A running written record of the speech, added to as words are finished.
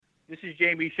This is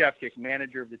Jamie Shevchik,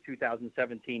 manager of the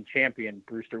 2017 champion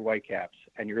Brewster Whitecaps,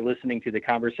 and you're listening to The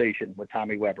Conversation with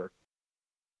Tommy Weber.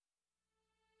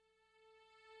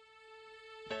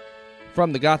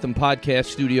 From the Gotham Podcast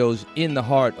Studios in the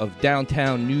heart of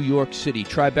downtown New York City,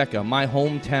 Tribeca, my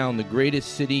hometown, the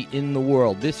greatest city in the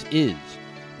world, this is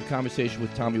The Conversation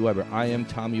with Tommy Weber. I am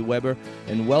Tommy Weber,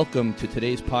 and welcome to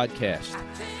today's podcast.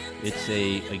 It's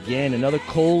again another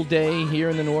cold day here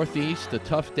in the Northeast, a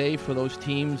tough day for those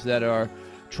teams that are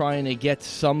trying to get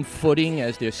some footing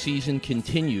as their season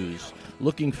continues,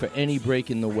 looking for any break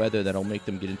in the weather that'll make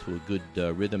them get into a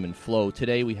good rhythm and flow.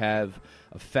 Today we have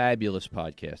a fabulous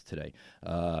podcast today.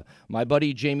 My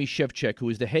buddy Jamie Shevchik, who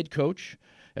is the head coach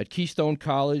at Keystone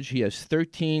College. He has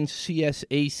 13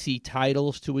 CSAC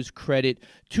titles to his credit,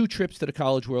 2 trips to the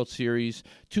College World Series,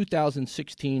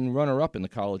 2016 runner-up in the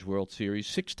College World Series,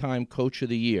 6-time Coach of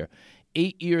the Year,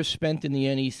 8 years spent in the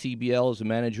NECBL as a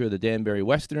manager of the Danbury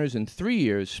Westerners, and 3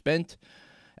 years spent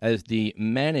as the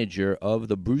manager of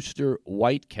the Brewster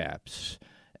Whitecaps.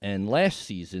 And last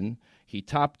season, he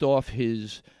topped off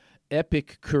his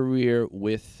epic career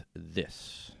with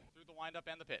this. Through the windup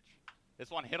and the pitch. This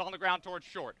one hit on the ground towards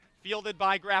short. Fielded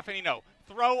by Graffinino.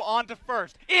 Throw on to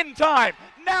first. In time.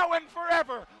 Now and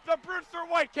forever. The Brewster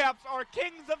Whitecaps are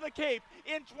kings of the Cape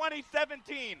in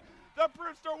 2017. The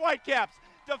Brewster Whitecaps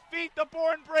defeat the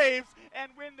Bourne Braves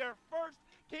and win their first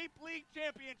Cape League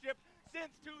championship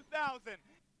since 2000.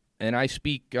 And I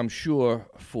speak, I'm sure,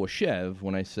 for Chev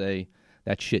when I say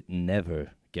that shit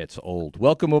never gets old.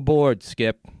 Welcome aboard,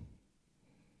 Skip.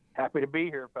 Happy to be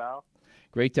here, pal.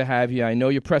 Great to have you. I know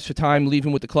you're pressed for time,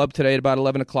 leaving with the club today at about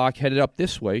 11 o'clock, headed up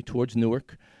this way towards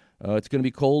Newark. It's going to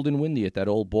be cold and windy at that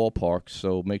old ballpark,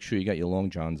 so make sure you got your long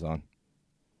johns on.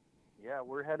 Yeah,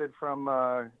 we're headed from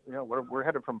we're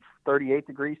headed from 38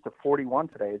 degrees to 41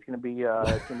 today. It's going to be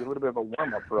a little bit of a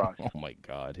warm up for us. Oh my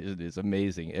God, it is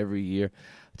amazing every year.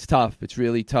 It's tough. It's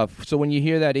really tough. So when you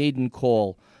hear that Aiden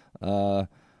call,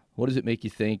 what does it make you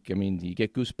think? I mean, do you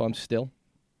get goosebumps still?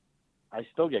 I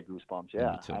still get goosebumps.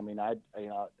 Yeah, Me too. I mean,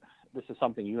 this is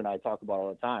something you and I talk about all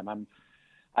the time.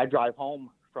 I drive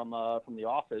home from the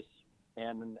office,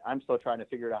 and I'm still trying to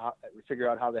figure out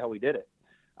how the hell we did it.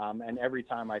 And every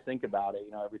time I think about it,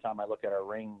 every time I look at our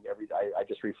ring, I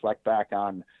just reflect back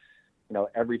on,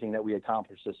 everything that we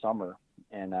accomplished this summer.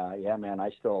 And yeah, man,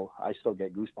 I still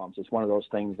get goosebumps. It's one of those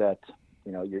things that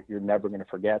you're never going to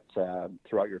forget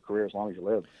throughout your career as long as you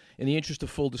live. In the interest of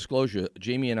full disclosure,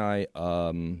 Jamie and I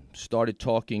started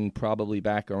talking probably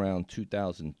back around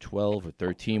 2012 or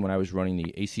 13 when I was running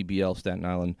the ACBL Staten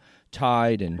Island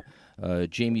Tide, and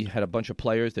Jamie had a bunch of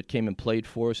players that came and played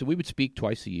for us, and we would speak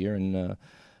twice a year. And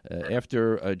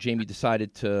after Jamie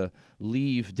decided to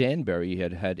leave Danbury, he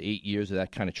had 8 years of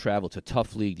that kind of travel. It's a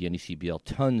tough league, the NECBL,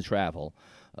 ton travel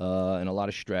and a lot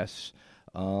of stress.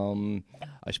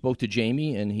 I spoke to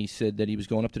Jamie, and he said that he was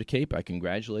going up to the Cape. I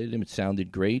congratulated him. It sounded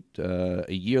great. A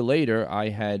year later, I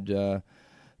had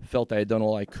felt I had done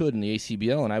all I could in the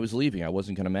ACBL, and I was leaving. I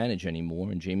wasn't going to manage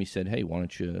anymore. And Jamie said, hey, why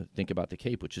don't you think about the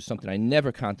Cape, which is something I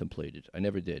never contemplated. I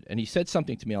never did. And he said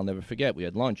something to me I'll never forget. We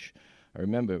had lunch, I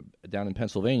remember, down in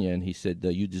Pennsylvania, and he said,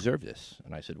 you deserve this.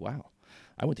 And I said, wow.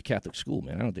 I went to Catholic school,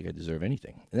 man. I don't think I deserve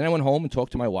anything. And then I went home and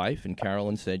talked to my wife, and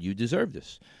Carolyn said, you deserve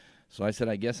this. So I said,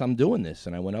 I guess I'm doing this.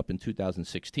 And I went up in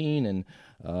 2016, and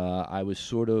I was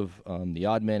sort of the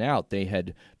odd man out. They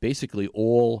had basically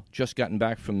all just gotten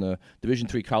back from the Division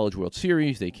III College World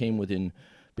Series. They came within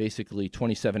basically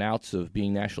 27 outs of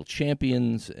being national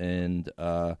champions and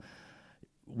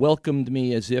welcomed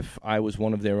me as if I was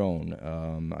one of their own.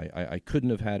 I couldn't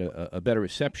have had a better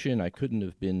reception. I couldn't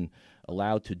have been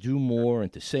allowed to do more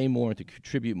and to say more and to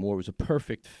contribute more. It was a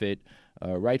perfect fit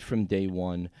right from day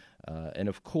one. And,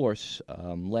 of course,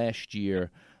 last year,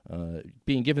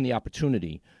 being given the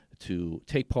opportunity to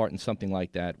take part in something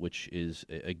like that, which is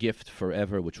a gift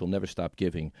forever, which will never stop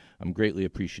giving, I'm greatly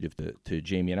appreciative to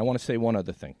Jamie. And I want to say one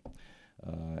other thing,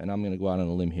 and I'm going to go out on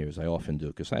a limb here, as I often do,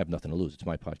 because I have nothing to lose. It's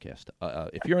my podcast.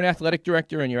 If you're an athletic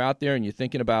director and you're out there and you're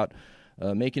thinking about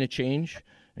making a change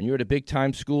and you're at a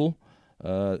big-time school,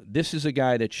 this is a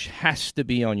guy that has to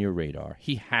be on your radar.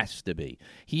 He has to be.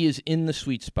 He is in the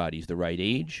sweet spot. He's the right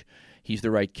age. He's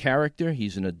the right character.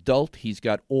 He's an adult. He's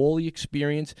got all the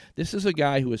experience. This is a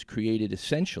guy who has created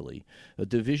essentially a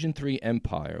Division III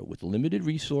empire with limited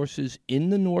resources in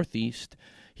the Northeast.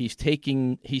 He's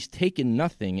taken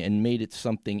nothing and made it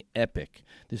something epic.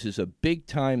 This is a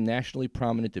big-time, nationally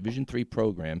prominent Division III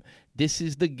program. This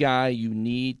is the guy you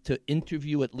need to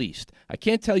interview at least. I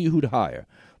can't tell you who to hire,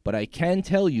 but I can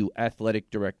tell you, athletic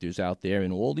directors out there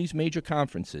in all these major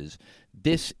conferences,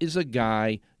 this is a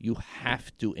guy you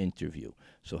have to interview.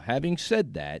 So having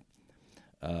said that,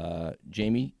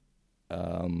 Jamie,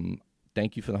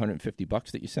 thank you for the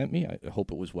 $150 that you sent me. I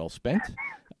hope it was well spent.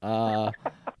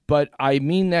 But I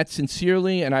mean that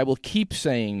sincerely, and I will keep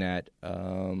saying that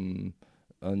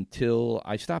until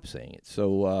I stop saying it.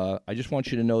 So I just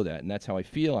want you to know that, and that's how I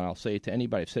feel, and I'll say it to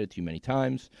anybody. I've said it to you many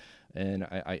times, and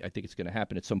I think it's going to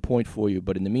happen at some point for you.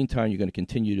 But in the meantime, you're going to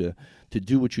continue to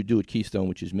do what you do at Keystone,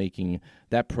 which is making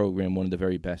that program one of the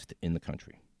very best in the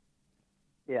country.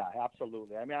 Yeah,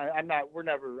 absolutely. I mean, I'm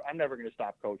never going to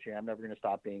stop coaching. I'm never going to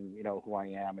stop being, who I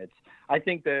am. I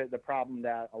think the problem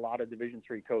that a lot of Division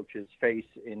III coaches face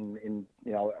in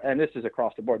and this is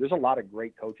across the board. There's a lot of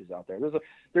great coaches out there.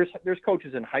 There's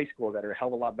coaches in high school that are a hell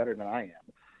of a lot better than I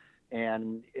am.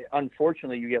 And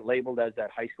unfortunately, you get labeled as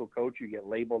that high school coach. You get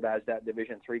labeled as that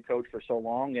Division III coach for so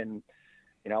long. And,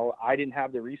 I didn't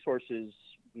have the resources,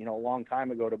 a long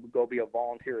time ago to go be a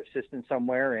volunteer assistant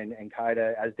somewhere and kind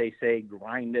of, as they say,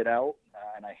 grind it out.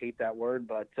 And I hate that word,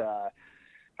 but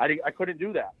I couldn't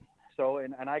do that. So,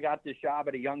 and I got this job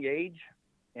at a young age,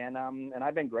 and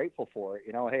I've been grateful for it.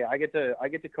 Hey, I get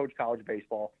to coach college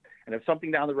baseball, and if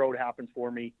something down the road happens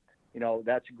for me,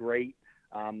 that's great.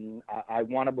 I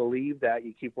want to believe that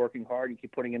you keep working hard, you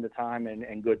keep putting in the time,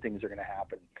 and good things are going to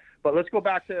happen. But let's go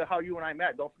back to how you and I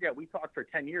met. Don't forget, we talked for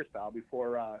 10 years, pal,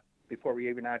 before we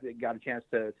even got a chance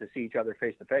to see each other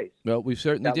face to face. Well, we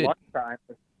certainly did. Time,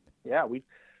 yeah, we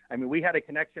had a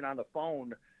connection on the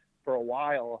phone for a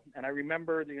while, and I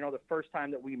remember, the first time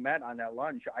that we met on that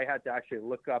lunch, I had to actually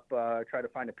look up, try to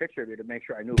find a picture of you to make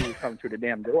sure I knew who was coming through the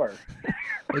damn door.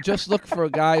 Well, just look for a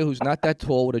guy who's not that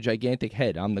tall with a gigantic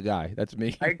head. I'm the guy. That's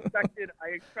me. I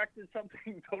expected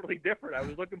something totally different. I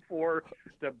was looking for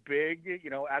the big,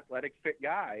 athletic, fit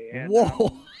guy. And,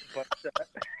 whoa!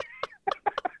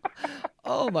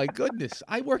 Oh my goodness!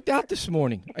 I worked out this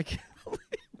morning.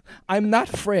 I'm not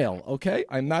frail. Okay,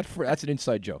 I'm not frail. That's an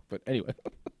inside joke, but anyway.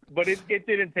 But it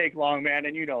didn't take long, man,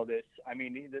 and you know this. I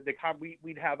mean,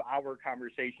 we'd have our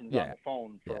conversations on the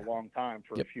phone for a long time,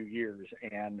 for a few years,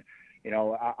 and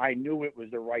I knew it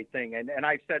was the right thing. And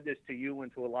I've said this to you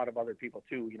and to a lot of other people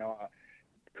too.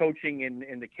 Coaching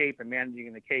in the Cape and managing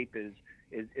in the Cape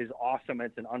is awesome.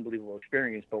 It's an unbelievable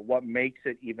experience. But what makes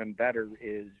it even better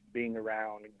is being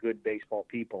around good baseball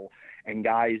people and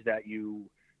guys that you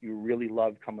really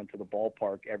love coming to the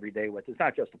ballpark every day with. It's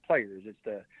not just the players; it's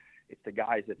the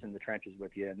guys that's in the trenches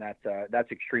with you, and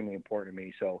that's extremely important to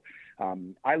me. So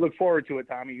I look forward to it,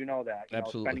 Tommy. You know that.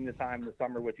 Absolutely. Spending the time in the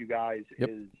summer with you guys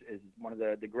is one of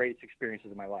the greatest experiences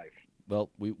of my life. Well,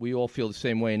 we all feel the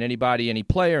same way, and anybody, any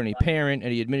player, any parent,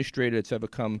 any administrator that's ever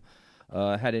come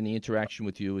had any interaction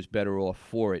with you is better off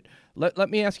for it. Let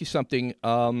me ask you something.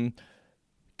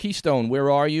 Keystone,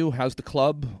 where are you? How's the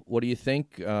club? What do you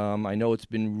think? I know it's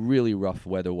been really rough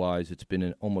weather-wise. It's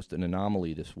been almost an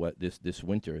anomaly this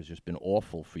winter. It's just been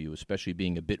awful for you, especially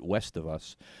being a bit west of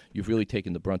us. You've really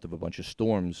taken the brunt of a bunch of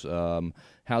storms.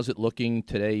 How's it looking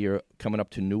today? You're coming up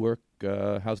to Newark.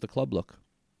 How's the club look?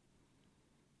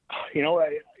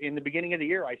 In the beginning of the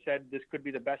year, I said this could be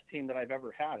the best team that I've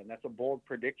ever had, and that's a bold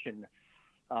prediction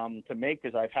to make,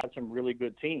 because I've had some really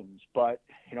good teams. But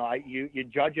you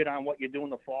judge it on what you do in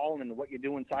the fall and what you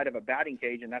do inside of a batting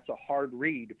cage, and that's a hard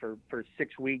read for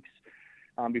 6 weeks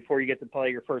before you get to play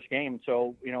your first game.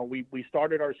 So we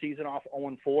started our season off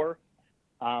 0-4.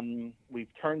 We've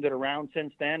turned it around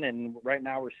since then, and right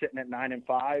now we're sitting at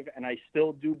 9-5. And I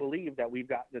still do believe that we've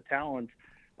got the talent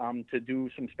to do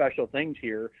some special things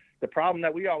here. The problem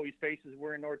that we always face is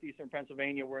we're in northeastern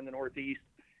Pennsylvania. We're in the Northeast.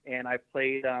 And I've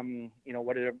played,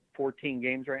 14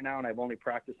 games right now, and I've only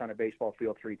practiced on a baseball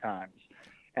field 3 times.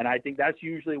 And I think that's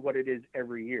usually what it is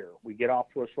every year. We get off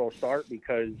to a slow start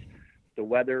because the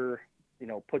weather,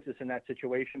 puts us in that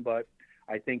situation. But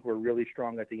I think we're really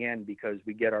strong at the end because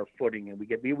we get our footing and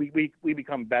we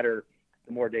become better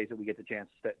the more days that we get the chance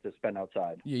to spend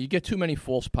outside. Yeah, you get too many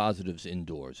false positives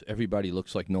indoors. Everybody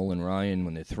looks like Nolan Ryan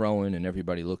when they're throwing, and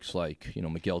everybody looks like,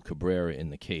 Miguel Cabrera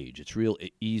in the cage. It's real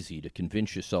easy to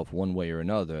convince yourself one way or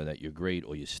another that you're great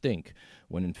or you stink,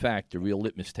 when in fact the real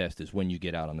litmus test is when you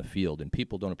get out on the field. And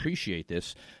people don't appreciate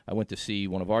this. I went to see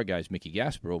one of our guys, Mickey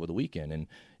Gasper, over the weekend, and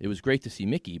it was great to see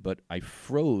Mickey, but I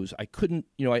froze. I couldn't,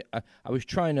 I was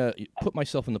trying to put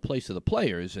myself in the place of the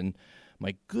players, and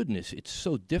my goodness, it's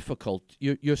so difficult.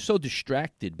 You're so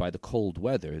distracted by the cold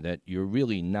weather that you're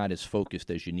really not as focused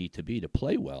as you need to be to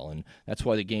play well. And that's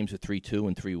why the games are 3-2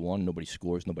 and 3-1. Nobody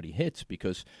scores, nobody hits,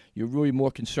 because you're really more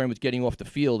concerned with getting off the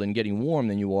field and getting warm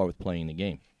than you are with playing the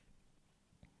game.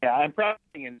 Yeah, I'm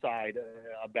practicing inside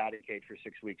a batting cage for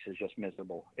 6 weeks is just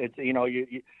miserable. It's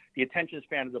the attention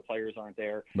span of the players aren't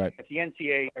there. Right. If the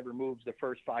NCAA ever moves the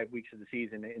first 5 weeks of the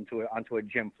season onto a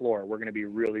gym floor, we're going to be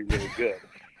really, really good.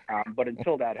 But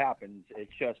until that happens,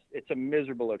 it's a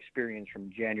miserable experience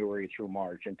from January through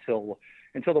March until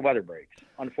the weather breaks,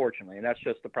 unfortunately. And that's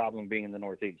just the problem being in the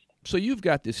Northeast. So you've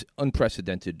got this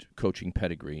unprecedented coaching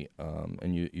pedigree,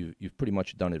 and you've pretty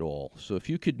much done it all. So if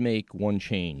you could make one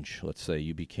change, let's say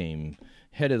you became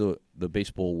head of the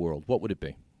baseball world, what would it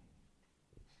be?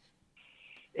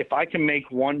 If I can make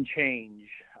one change,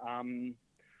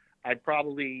 I'd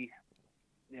probably,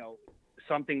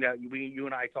 something that you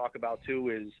and I talk about too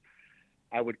is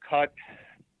I would cut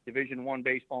Division I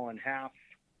baseball in half.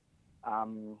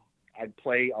 I'd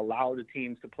allow the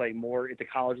teams to play more at the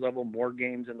college level, more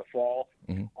games in the fall.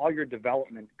 Mm-hmm. All your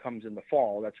development comes in the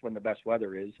fall. That's when the best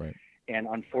weather is. Right. And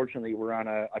unfortunately, we're on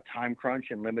a time crunch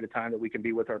and limited time that we can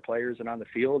be with our players and on the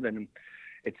field. And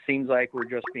it seems like we're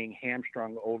just being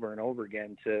hamstrung over and over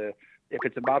again if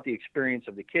it's about the experience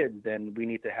of the kids, then we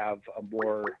need to have a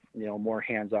more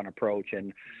hands-on approach.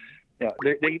 And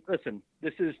listen,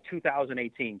 this is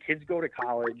 2018. Kids go to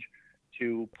college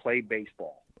to play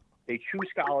baseball. They choose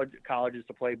colleges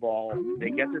to play ball. They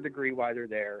get their degree while they're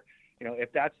there.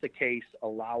 If that's the case,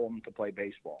 allow them to play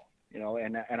baseball.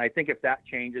 And I think if that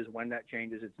changes, when that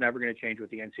changes, it's never going to change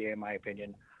with the NCAA, in my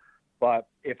opinion. But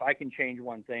if I can change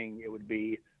one thing, it would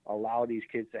be allow these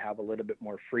kids to have a little bit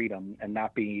more freedom and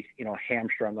not be,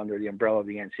 hamstrung under the umbrella of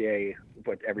the NCAA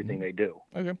with everything they do.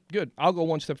 Okay, good. I'll go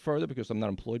one step further because I'm not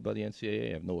employed by the NCAA.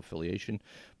 I have no affiliation.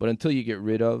 But until you get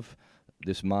rid of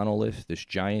this monolith, this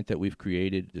giant that we've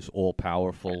created, this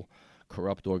all-powerful,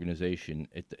 corrupt organization,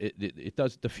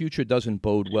 the future doesn't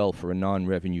bode well for a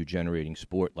non-revenue generating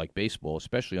sport like baseball,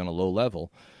 especially on a low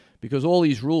level. Because all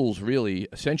these rules really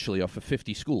essentially are for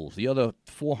 50 schools. The other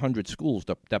 400 schools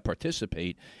that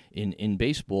participate in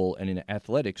baseball and in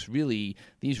athletics, really,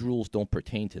 these rules don't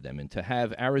pertain to them. And to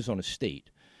have Arizona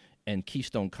State and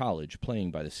Keystone College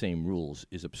playing by the same rules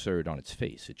is absurd on its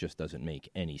face. It just doesn't make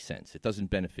any sense. It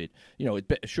doesn't benefit,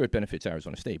 it benefits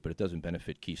Arizona State, but it doesn't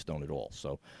benefit Keystone at all.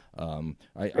 So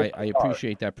I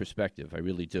appreciate that perspective. I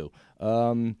really do.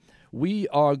 We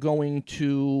are going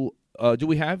to, do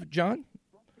we have John?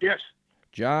 Yes.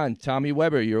 John, Tommy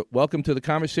Weber, you're welcome to the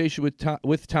conversation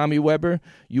with Tommy Weber.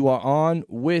 You are on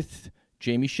with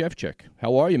Jamie Shevchik.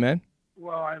 How are you, man?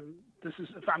 Well, I'm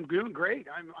doing great.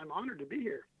 I'm honored to be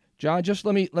here. John, just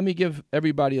let me give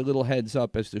everybody a little heads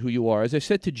up as to who you are. As I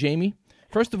said to Jamie,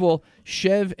 first of all,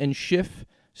 Shev and Schiff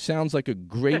sounds like a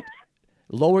great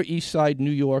Lower East Side, New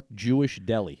York Jewish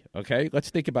deli. Okay, let's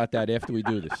think about that after we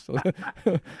do this.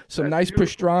 Some nice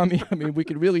pastrami. I mean, we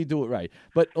could really do it right.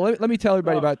 But let me tell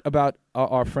everybody about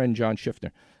our friend John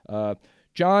Schiffner.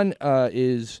 John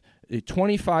is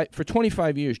 25 for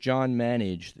 25 years. John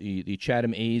managed the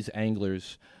Chatham A's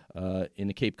Anglers in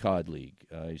the Cape Cod League.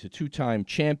 He's a two-time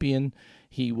champion.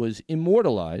 He was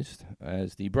immortalized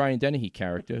as the Brian Dennehy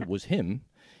character was him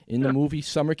in the movie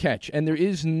Summer Catch, and there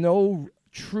is no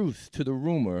truth to the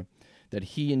rumor that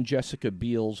he and Jessica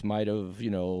Biels might have,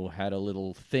 had a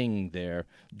little thing there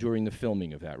during the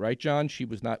filming of that, right, John? She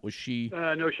was not. Was she?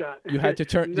 No shot. You had to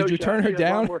turn. No did you shot. turn her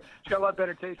down? She got a lot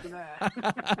better taste than that.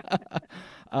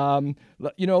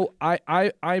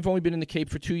 I've only been in the Cape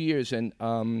for 2 years, and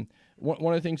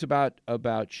one of the things about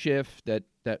Schiff that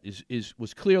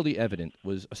was clearly evident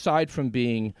was, aside from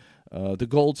being the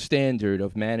gold standard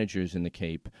of managers in the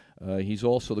Cape, he's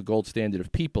also the gold standard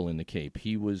of people in the Cape.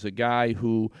 He was a guy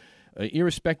who,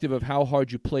 irrespective of how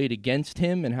hard you played against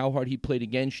him and how hard he played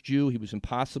against you, he was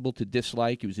impossible to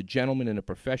dislike. He was a gentleman and a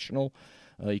professional.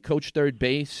 He coached third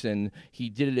base, and he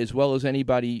did it as well as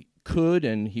anybody could,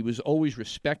 and he was always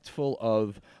respectful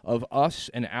of us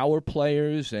and our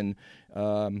players. And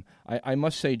I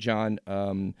must say, John,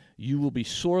 you will be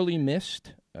sorely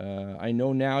missed. I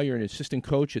know now you're an assistant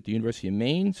coach at the University of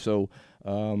Maine. So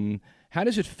how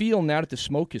does it feel now that the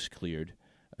smoke is cleared?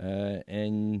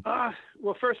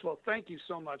 Well, first of all, thank you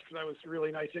so much. That was a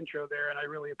really nice intro there, and I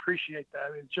really appreciate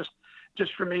that. It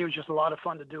just for me, it was just a lot of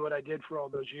fun to do what I did for all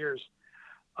those years.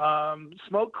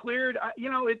 Smoke cleared.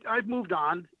 I've moved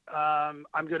on.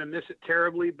 I'm going to miss it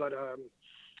terribly, but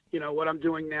what I'm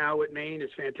doing now at Maine is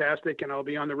fantastic, and I'll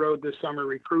be on the road this summer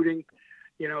recruiting.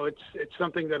 It's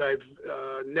something that I've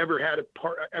never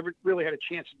ever really had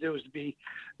a chance to do, is to be,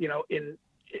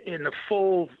 in the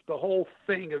whole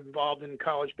thing involved in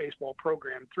college baseball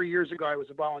program. 3 years ago, I was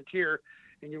a volunteer,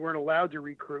 and you weren't allowed to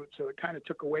recruit, so it kind of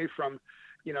took away from,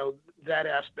 that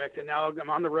aspect. And now I'm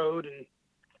on the road,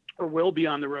 or will be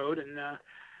on the road, and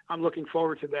I'm looking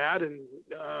forward to that. And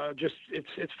just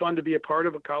it's fun to be a part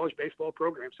of a college baseball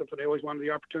program, something I always wanted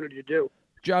the opportunity to do.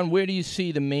 John, where do you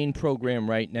see the Maine program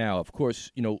right now? Of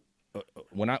course,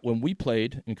 when we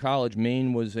played in college,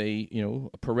 Maine was a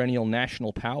perennial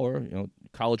national power.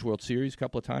 College World Series a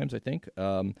couple of times, I think.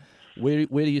 Where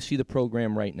do you see the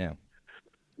program right now?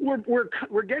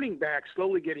 We're getting back,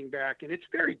 slowly getting back, and it's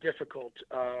very difficult.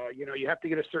 You have to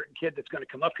get a certain kid that's going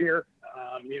to come up here.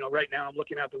 Right now I'm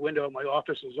looking out the window of my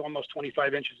office. There's almost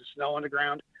 25 inches of snow on the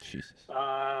ground. Jesus.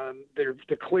 They're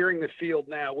clearing the field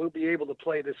now. We'll be able to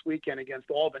play this weekend against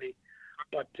Albany.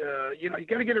 But, you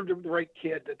got to get the right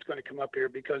kid that's going to come up here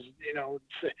because,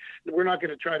 we're not going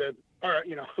to try to,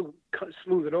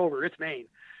 smooth it over. It's Maine.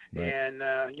 Right.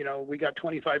 And, we got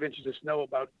 25 inches of snow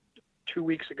about 2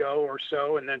 weeks ago or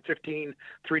so, and then 15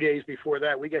 3 days before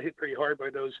that. We got hit pretty hard by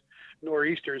those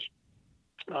nor'easters.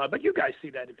 But you guys see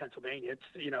that in Pennsylvania.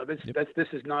 It's, this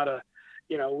is not a,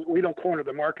 we don't corner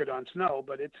the market on snow,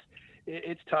 but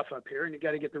it's tough up here, and you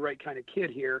got to get the right kind of kid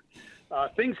here.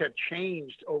 Things have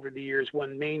changed over the years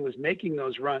when Maine was making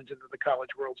those runs into the College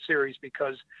World Series,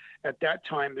 because at that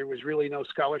time there was really no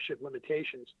scholarship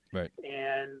limitations. Right.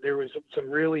 And there was some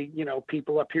really,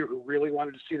 people up here who really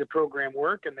wanted to see the program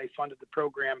work, and they funded the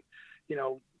program,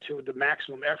 to the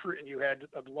maximum effort. And you had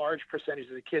a large percentage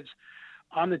of the kids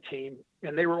on the team,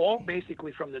 and they were all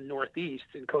basically from the Northeast,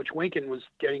 and Coach Winkin was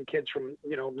getting kids from,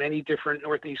 many different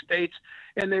Northeast states,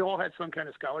 and they all had some kind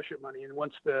of scholarship money. And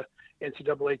once the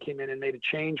NCAA came in and made a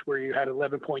change where you had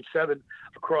 11.7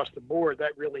 across the board,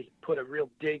 that really put a real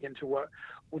dig into what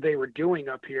they were doing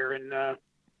up here. And,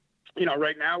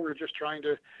 right now we're just trying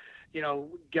to,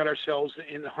 get ourselves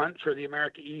in the hunt for the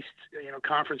America East,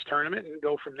 conference tournament and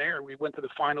go from there. We went to the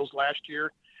finals last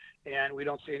year, and we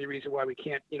don't see any reason why we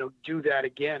can't, do that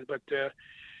again. But,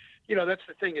 that's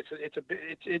the thing.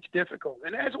 It's difficult.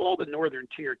 And as all the northern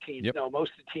tier teams know,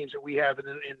 most of the teams that we have in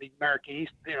the America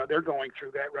East, they're going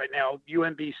through that right now.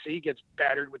 UMBC gets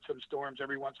battered with some storms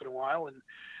every once in a while, and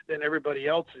then everybody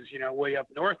else is, way up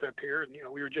north up here. And,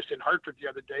 we were just in Hartford the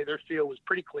other day. Their field was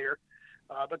pretty clear,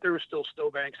 but there were still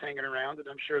snowbanks hanging around, and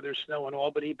I'm sure there's snow in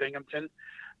Albany, Binghamton.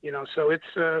 So it's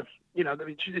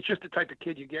it's just the type of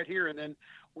kid you get here. And then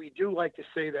we do like to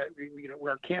say that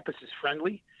our campus is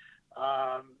friendly.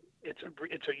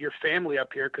 It's your family up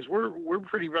here, because we're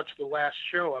pretty much the last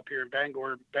show up here in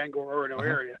Bangor, Orono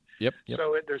area. Yep.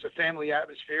 So there's a family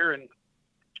atmosphere, and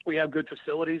we have good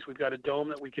facilities. We've got a dome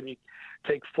that we can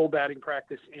take full batting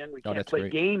practice in. We can't play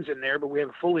games in there, but we have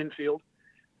a full infield.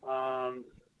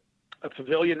 A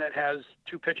pavilion that has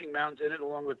 2 pitching mounds in it,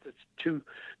 along with the two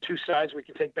sides we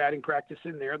can take batting practice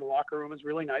in there. The locker room is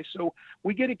really nice. So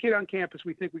we get a kid on campus,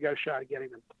 we think we got a shot at getting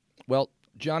them. Well,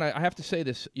 John, I have to say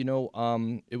this.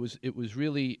 It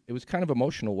was kind of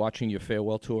emotional watching your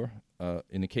farewell tour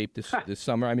in the Cape this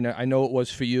summer. I mean, I know it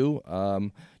was for you.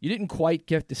 You didn't quite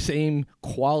get the same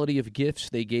quality of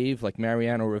gifts they gave, like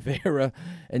Mariano Rivera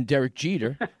and Derek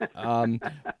Jeter,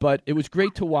 but it was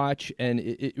great to watch, and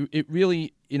it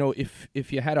really,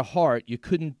 if you had a heart, you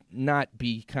couldn't not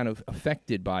be kind of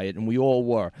affected by it, and we all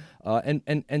were.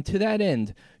 And to that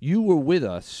end, you were with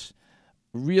us,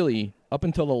 really, up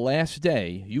until the last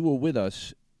day. You were with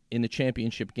us in the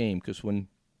championship game, because when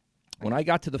I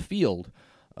got to the field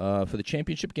for the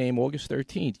championship game, August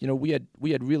 13th,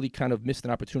 we had really kind of missed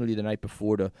an opportunity the night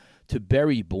before to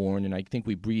bury Bourne, and I think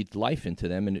we breathed life into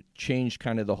them, and it changed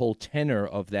kind of the whole tenor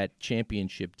of that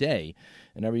championship day.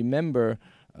 And I remember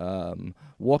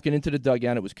walking into the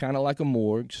dugout. It was kind of like a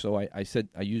morgue, so I said,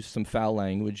 I used some foul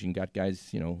language and got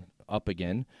guys, up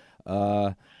again.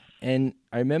 And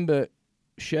I remember,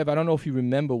 Chev, I don't know if you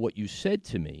remember what you said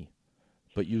to me,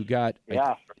 but you got.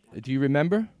 Yeah. Do you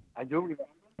remember? I do remember.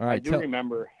 All right, I do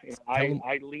remember.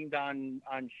 I leaned on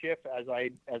Schiff as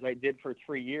I did for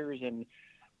 3 years, and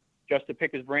just to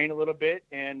pick his brain a little bit.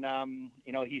 And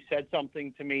he said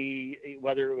something to me,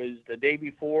 whether it was the day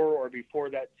before or before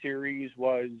that series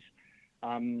was,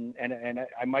 and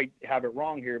I might have it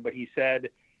wrong here, but he said,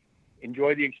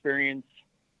 "Enjoy the experience,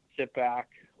 sit back,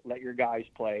 let your guys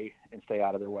play, and stay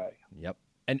out of their way." Yep.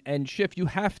 And Schiff, you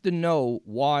have to know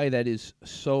why that is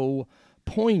so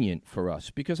poignant for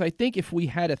us, because I think if we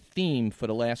had a theme for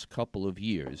the last couple of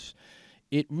years,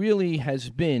 it really has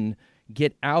been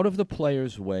get out of the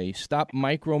player's way, stop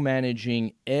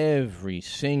micromanaging every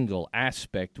single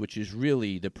aspect, which is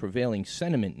really the prevailing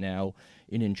sentiment now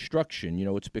in instruction.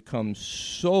 It's become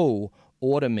so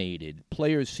automated.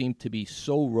 Players seem to be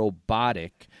so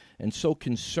robotic and so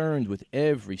concerned with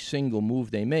every single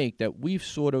move they make that we've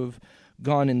sort of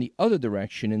gone in the other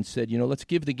direction and said, let's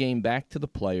give the game back to the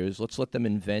players. Let's let them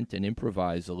invent and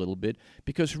improvise a little bit.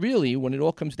 Because really, when it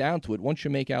all comes down to it, once you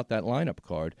make out that lineup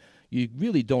card, you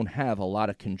really don't have a lot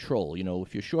of control.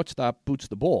 If your shortstop boots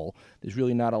the ball, there's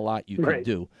really not a lot you can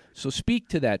do. So speak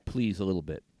to that, please, a little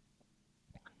bit.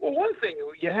 Well, one thing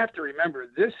you have to remember,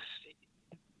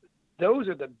 those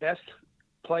are the best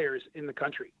players in the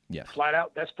country. Yes. Flat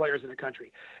out best players in the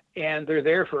country. And they're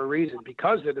there for a reason,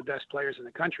 because they're the best players in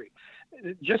the country.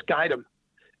 Just guide them.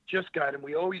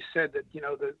 We always said that,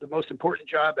 the most important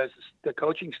job as the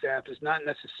coaching staff is not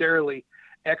necessarily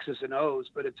X's and O's,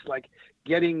 but it's like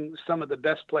getting some of the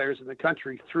best players in the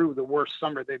country through the worst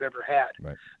summer they've ever had.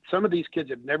 Right. Some of these kids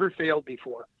have never failed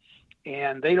before,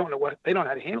 and they don't know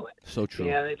how to handle it. So true.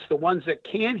 And it's the ones that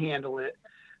can handle it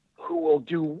who will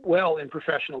do well in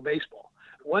professional baseball.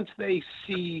 Once they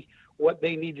see what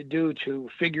they need to do to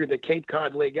figure the Cape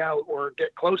Cod League out or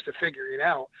get close to figuring it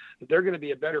out, they're going to be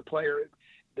a better player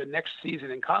the next season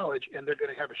in college, and they're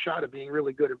going to have a shot of being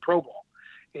really good in pro ball.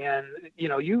 And,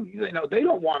 they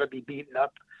don't want to be beaten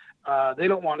up. They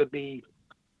don't want to be,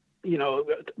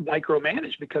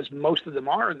 micromanaged, because most of them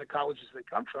are in the colleges they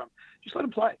come from. Just let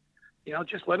them play.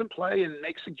 Just let them play and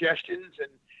make suggestions. And,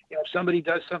 if somebody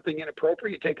does something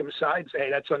inappropriate, you take them aside and say, hey,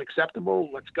 that's unacceptable.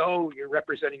 Let's go. You're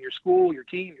representing your school, your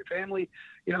team, your family.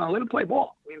 Let them play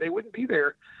ball. I mean, they wouldn't be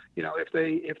there, if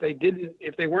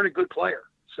they weren't a good player.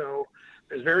 So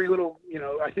there's very little,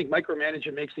 I think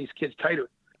micromanaging makes these kids tighter.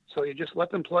 So you just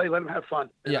let them play, let them have fun.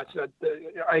 And yeah.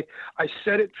 I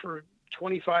said it for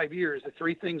 25 years. The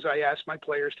three things I asked my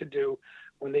players to do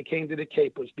when they came to the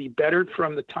Cape was be better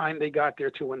from the time they got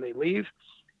there to when they leave,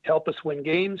 help us win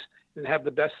games, and have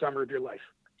the best summer of your life.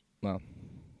 Well,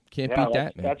 can't beat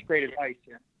that, man. That's great advice.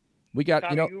 Yeah. We got,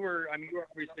 Tommy, you were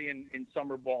obviously in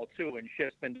summer ball too, and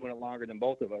Schiff's been doing it longer than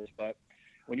both of us. But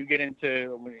when you get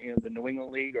into the New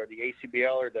England League or the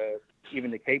ACBL or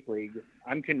even the Cape League,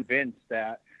 I'm convinced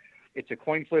that it's a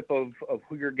coin flip of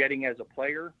who you're getting as a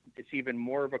player. It's even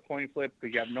more of a coin flip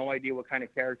because you have no idea what kind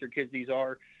of character kids these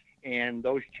are. And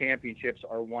those championships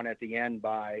are won at the end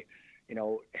by,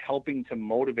 helping to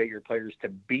motivate your players to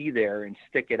be there and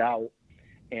stick it out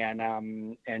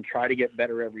and try to get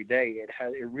better every day.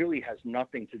 It really has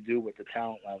nothing to do with the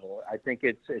talent level. I think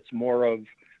it's more of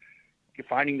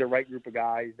finding the right group of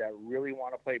guys that really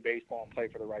want to play baseball and play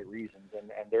for the right reasons, and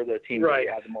they're the team that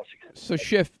have the most success. So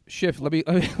Schiff,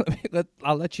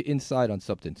 I'll let you inside on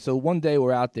something. So one day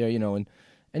we're out there,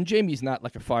 and Jamie's not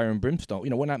like a fire and brimstone.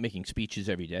 We're not making speeches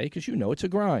every day because it's a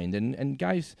grind, and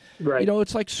guys,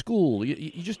 it's like school.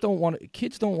 You just don't want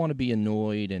kids don't want to be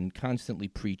annoyed and constantly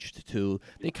preached to.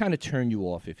 They kind of turn you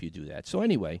off if you do that. So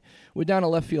anyway, we're down a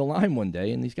left field line one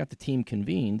day, and he's got the team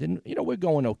convened, and we're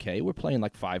going okay. We're playing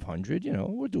like 500.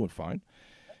 We're doing fine.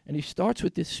 And he starts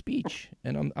with this speech,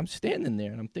 and I'm standing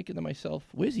there, and I'm thinking to myself,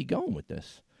 where's he going with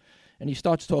this? And he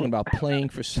starts talking about playing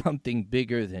for something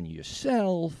bigger than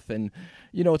yourself. And,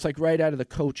 it's like right out of the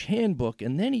coach handbook.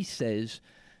 And then he says,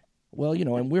 well,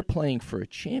 and we're playing for a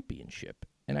championship.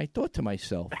 And I thought to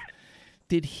myself,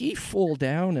 did he fall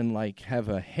down and, have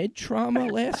a head trauma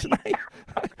last night?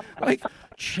 Like,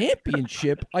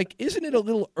 championship? Like, isn't it a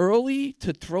little early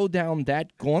to throw down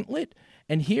that gauntlet?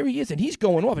 And here he is, and he's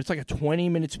going off. It's like a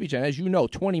 20-minute speech. And as you know,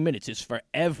 20 minutes is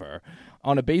forever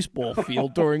on a baseball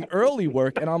field during early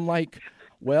work. And I'm like,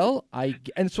 well,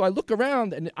 and so I look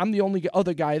around, and I'm the only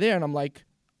other guy there, and I'm like,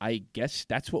 I guess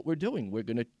that's what we're doing. We're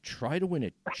going to try to win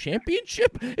a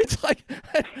championship? It's like,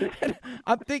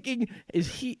 I'm thinking,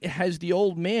 has the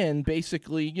old man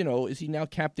basically, is he now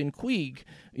Captain Queeg,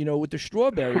 with the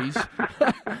strawberries?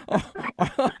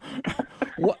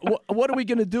 What are we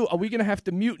going to do? Are we going to have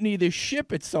to mutiny this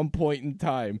ship at some point in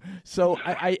time? So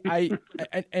I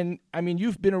mean,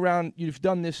 you've been around, you've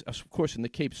done this, of course, in the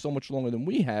Cape so much longer than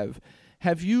we have.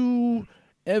 Have you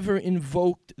ever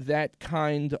invoked that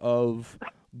kind of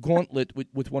gauntlet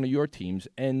with one of your teams?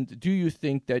 And do you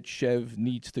think that Chev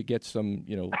needs to get some,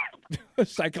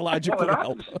 psychological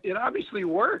help? It obviously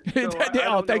worked.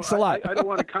 So thanks a lot. I don't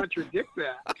want to contradict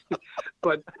that.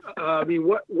 But, I mean,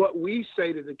 what we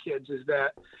say to the kids is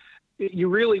that you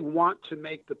really want to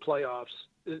make the playoffs,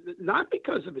 not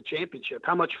because of a championship,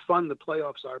 how much fun the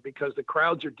playoffs are, because the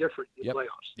crowds are different in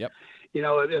playoffs. Yep.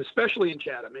 Especially in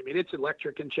Chatham. I mean, it's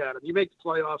electric in Chatham. You make the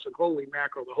playoffs, and holy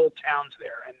mackerel, the whole town's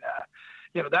there. And,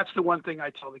 that's the one thing I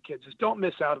tell the kids is don't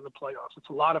miss out on the playoffs. It's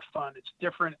a lot of fun. It's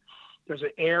different. There's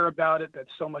an air about it that's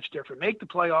so much different. Make the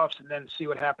playoffs and then see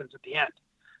what happens at the end.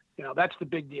 That's the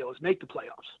big deal, is make the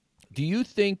playoffs. Do you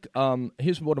think,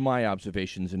 here's one of my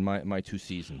observations in my 2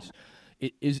 seasons,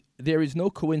 there is no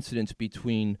coincidence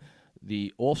between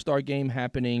the All-Star game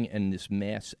happening and this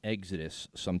mass exodus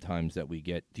sometimes that we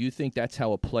get. Do you think that's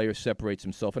how a player separates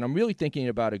himself? And I'm really thinking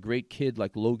about a great kid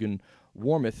like Logan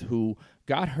Warmoth who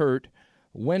got hurt,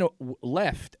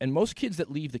 left, and most kids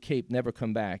that leave the Cape never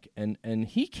come back, and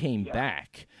he came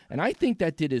back. And I think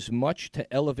that did as much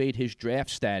to elevate his draft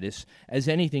status as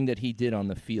anything that he did on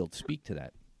the field. Speak to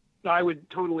that. I would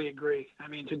totally agree. I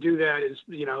mean, to do that is,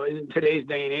 in today's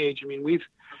day and age, I mean,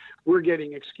 we're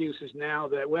getting excuses now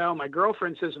that, well, my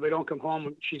girlfriend says if I don't come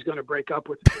home, she's going to break up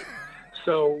with me.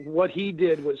 So what he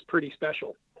did was pretty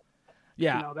special.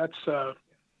 Yeah. That's,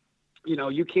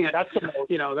 you can't, that's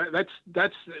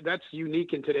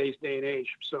unique in today's day and age.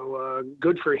 So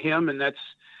good for him. And that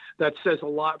says a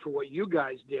lot for what you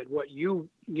guys did, what he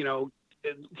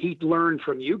learned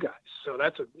from you guys. So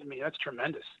that's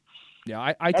tremendous.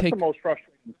 Yeah. That's the most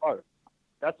frustrating part.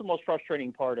 That's the most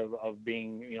frustrating part of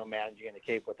being, managing in the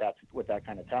Cape with that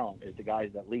kind of talent is the guys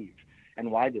that leave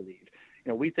and why they leave.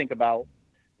 We think about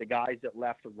the guys that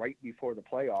left right before the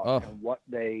playoffs and what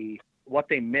they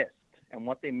missed and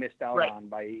what they missed out on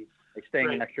by staying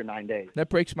an extra 9 days. That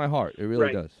breaks my heart. It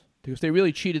really does, because they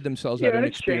really cheated themselves out of an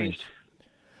experience.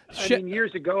 I mean,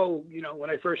 years ago,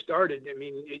 when I first started, I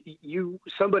mean,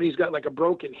 somebody's got like a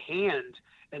broken hand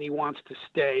and he wants to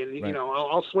stay, and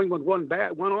I'll swing with one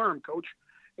arm, coach.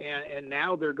 And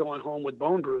now they're going home with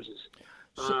bone bruises.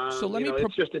 So let me.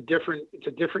 It's just a different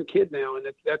kid now, and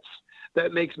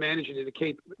that makes managing in the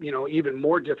Cape, even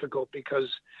more difficult because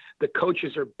the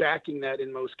coaches are backing that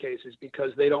in most cases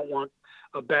because they don't want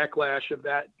a backlash of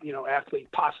that, athlete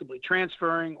possibly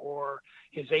transferring or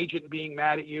his agent being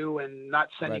mad at you and not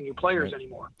sending you players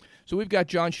anymore. So we've got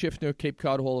John Schiffner, Cape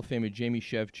Cod Hall of Famer, Jamie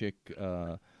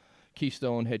Shevchik,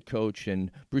 Keystone head coach,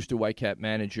 and Brewster Whitecap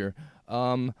manager.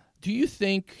 Do you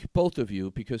think, both of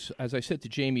you, because as I said to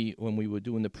Jamie when we were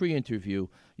doing the pre-interview,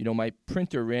 my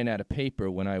printer ran out of paper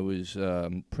when I was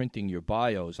printing your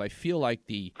bios. I feel like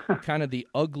the kind of the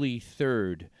ugly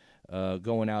third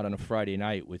going out on a Friday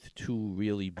night with two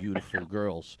really beautiful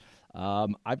girls.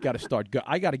 I've got to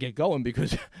I got to get going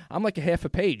because I'm like a half a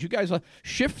page. You guys are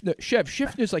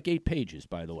Schiffner's like 8 pages,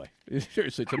 by the way.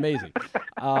 Seriously, it's amazing.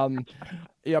 I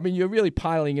mean, you're really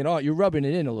piling it on. You're rubbing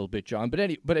it in a little bit, John. But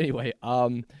anyway,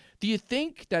 do you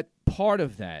think that part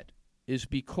of that is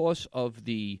because of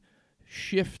the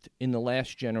shift in the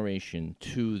last generation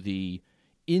to the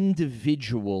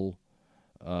individual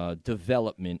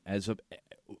development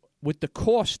with the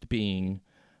cost being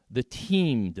the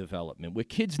team development, where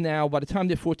kids now, by the time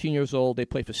they're 14 years old, they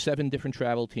play for 7 different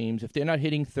travel teams. If they're not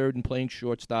hitting third and playing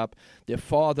shortstop, their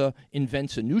father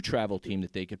invents a new travel team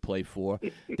that they could play for.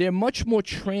 They're much more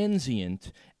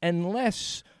transient and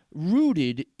less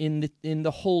rooted in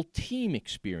the whole team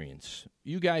experience.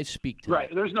 You guys speak to that.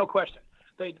 Right. There's no question.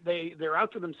 They're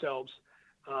out for themselves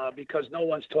because no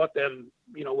one's taught them,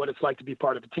 what it's like to be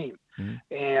part of a team. Mm-hmm.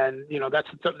 And,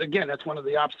 that's one of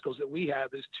the obstacles that we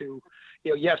have is to,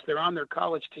 yes, they're on their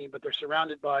college team, but they're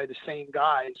surrounded by the same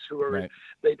guys who are,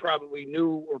 they probably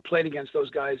knew or played against those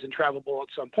guys in travel ball at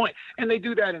some point. And they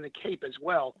do that in the Cape as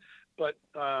well. But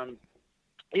the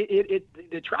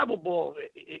travel ball,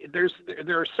 there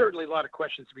are certainly a lot of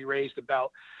questions to be raised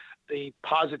about the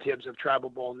positives of travel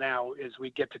ball now as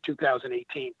we get to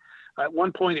 2018. At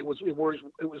one point it was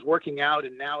working out,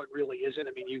 and now it really isn't.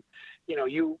 I mean, you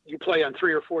play on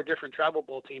 3 or 4 different travel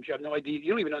ball teams. You have no idea.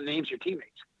 You don't even know the names of your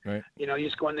teammates. Right. You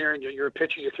just go in there and you're a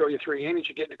pitcher. You throw your 3 innings.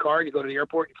 You get in the car. You go to the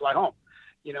airport. You fly home.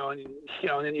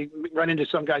 And then you run into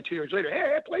some guy 2 years later.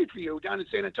 Hey, I played for you down in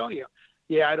San Antonio.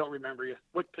 Yeah, I don't remember you.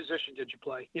 What position did you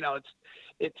play?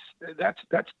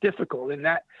 That's difficult, and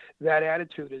that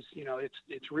attitude is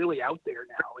it's really out there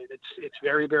now, and it's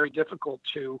very, very difficult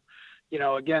to.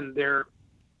 Again, they're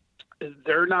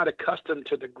not accustomed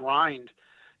to the grind.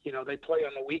 They play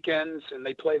on the weekends, and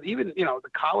they play even, the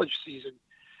college season.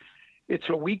 It's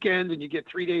a weekend, and you get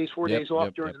 3 days, 4 days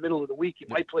off during the middle of the week. You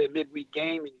might play a midweek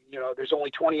game, and, there's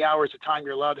only 20 hours of time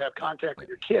you're allowed to have contact with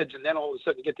your kids. And then all of a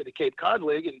sudden you get to the Cape Cod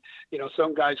League, and,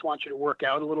 some guys want you to work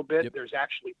out a little bit. Yep. There's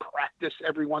actually practice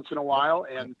every once in a while.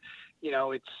 And,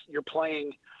 you're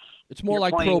playing. It's more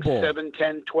like pro ball. 7,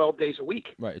 10, 12 days a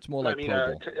week. Right. It's more like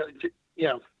pro ball.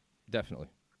 Definitely.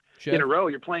 In a row.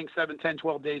 You're playing 7, 10,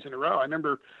 12 days in a row. I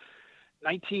remember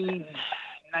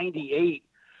 1998,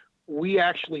 we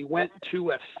actually went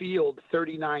to a field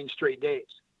 39 straight days.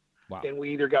 Wow. And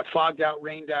we either got fogged out,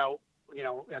 rained out,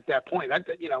 at that point.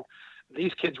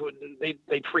 These kids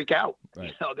they'd freak out.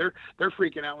 Right. They're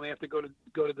freaking out when they have to go to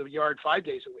the yard 5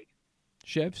 days a week.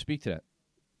 Chev, speak to that.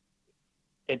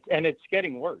 It's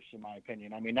getting worse, in my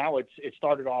opinion. I mean, now it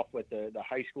started off with the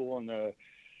high school and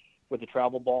with the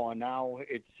travel ball, and now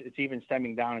it's even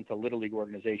stemming down into Little League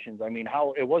organizations. I mean,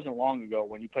 how it wasn't long ago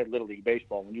when you played Little League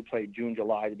baseball, when you played June,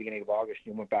 July, the beginning of August,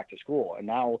 you went back to school, and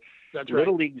now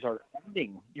Little Leagues are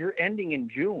ending. You're ending in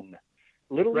June.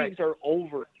 Little Leagues are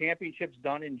over. Championships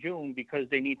done in June because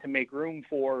they need to make room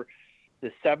for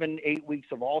the 7-8 weeks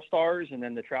of All-Stars and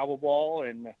then the travel ball.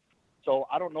 And so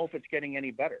I don't know if it's getting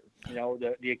any better. You know,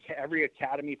 every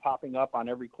academy popping up on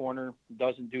every corner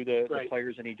doesn't do the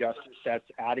players any justice. That's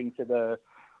adding to the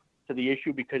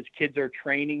issue because kids are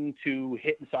training to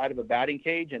hit inside of a batting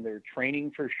cage and they're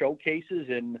training for showcases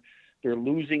and they're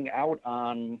losing out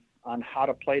on how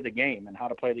to play the game and how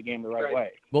to play the game the right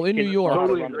way. Well, in New York,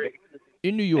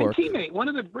 and teammate.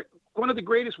 One of the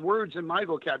greatest words in my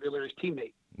vocabulary is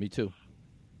teammate. Me too.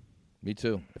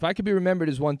 If I could be remembered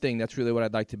as one thing, that's really what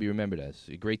I'd like to be remembered as,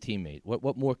 a great teammate.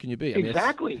 What more can you be?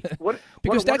 Exactly.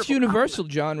 Because that's universal,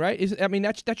 John, right?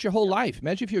 That's your whole life.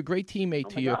 Imagine if you're a great teammate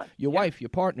to your wife, your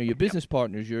partner, your business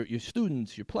partners, your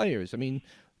students, your players. I mean,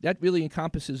 that really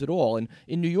encompasses it all. And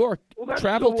in New York,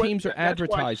 travel teams are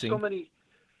advertising.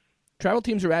 Travel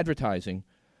teams are advertising.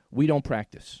 We don't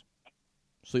practice.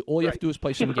 So all you have to do is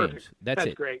play some games. That's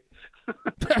it. Great.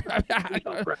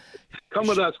 Come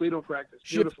with us. We don't practice.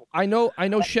 Beautiful. I know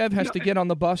Shev has to get on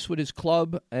the bus with his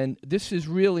club, and this is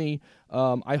really,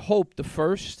 I hope, the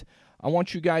first. I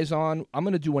want you guys on. I'm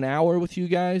going to do an hour with you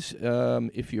guys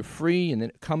if you're free in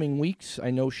the coming weeks.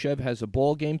 I know Shev has a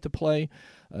ball game to play,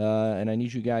 and I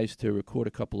need you guys to record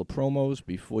a couple of promos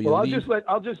before you leave.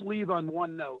 I'll just leave on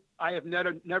one note. I have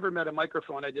never met a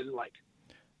microphone I didn't like.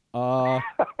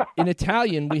 In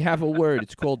Italian, we have a word.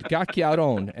 It's called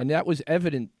gacchiarone, and that was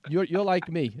evident. You're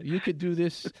like me. You could do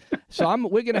this. So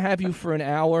we're going to have you for an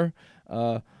hour.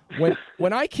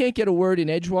 When I can't get a word in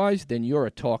edgewise, then you're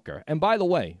a talker. And by the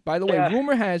way,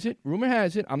 rumor has it,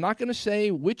 I'm not going to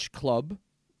say which club,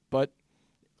 but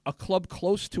a club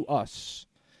close to us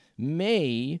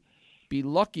may be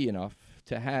lucky enough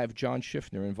to have John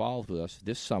Schiffner involved with us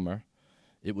this summer.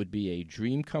 It would be a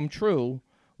dream come true.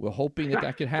 We're hoping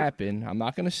that could happen. I'm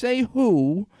not going to say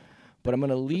who, but I'm going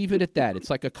to leave it at that.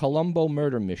 It's like a Columbo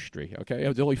murder mystery, okay?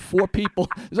 There's only four people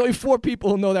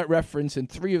who know that reference, and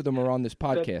 3 of them are on this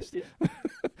podcast.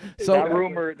 So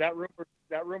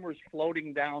that rumor's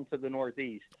floating down to the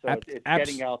Northeast, so it's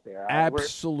getting out there.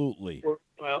 Absolutely.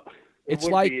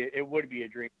 It would be a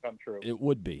dream come true. It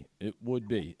would be.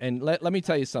 And let me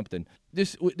tell you something.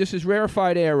 This is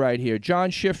rarefied air right here.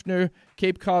 John Schiffner,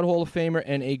 Cape Cod Hall of Famer,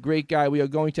 and a great guy. We are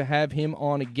going to have him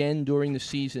on again during the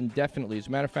season, definitely. As a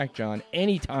matter of fact, John,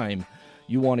 anytime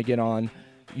you want to get on,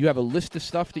 you have a list of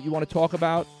stuff that you want to talk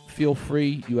about, feel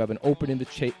free. You have an open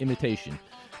invitation.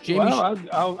 Jamie, well,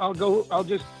 I'll go. I'll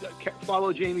just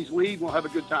follow Jamie's lead. We'll have a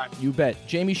good time. You bet.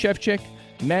 Jamie Shevchik,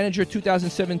 manager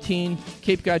 2017,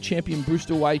 Cape Cod champion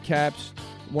Brewster Whitecaps,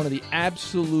 one of the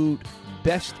absolute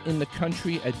best in the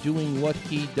country at doing what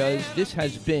he does. This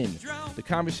has been The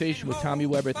Conversation with Tommy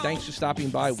Weber. Thanks for stopping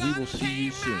by. We will see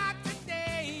you soon.